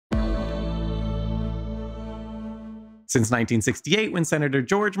Since 1968, when Senator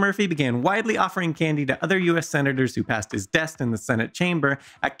George Murphy began widely offering candy to other U.S. senators who passed his desk in the Senate chamber,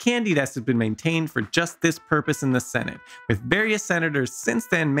 a candy desk has been maintained for just this purpose in the Senate, with various senators since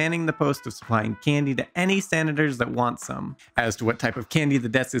then manning the post of supplying candy to any senators that want some. As to what type of candy the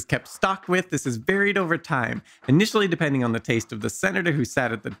desk is kept stocked with, this has varied over time, initially depending on the taste of the senator who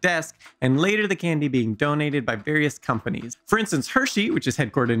sat at the desk, and later the candy being donated by various companies. For instance, Hershey, which is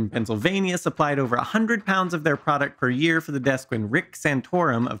headquartered in Pennsylvania, supplied over 100 pounds of their product per year for the desk when Rick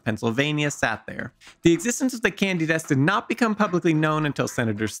Santorum of Pennsylvania sat there. The existence of the candy desk did not become publicly known until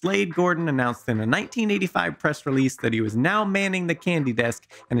Senator Slade Gordon announced in a 1985 press release that he was now manning the candy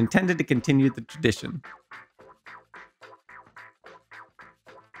desk and intended to continue the tradition.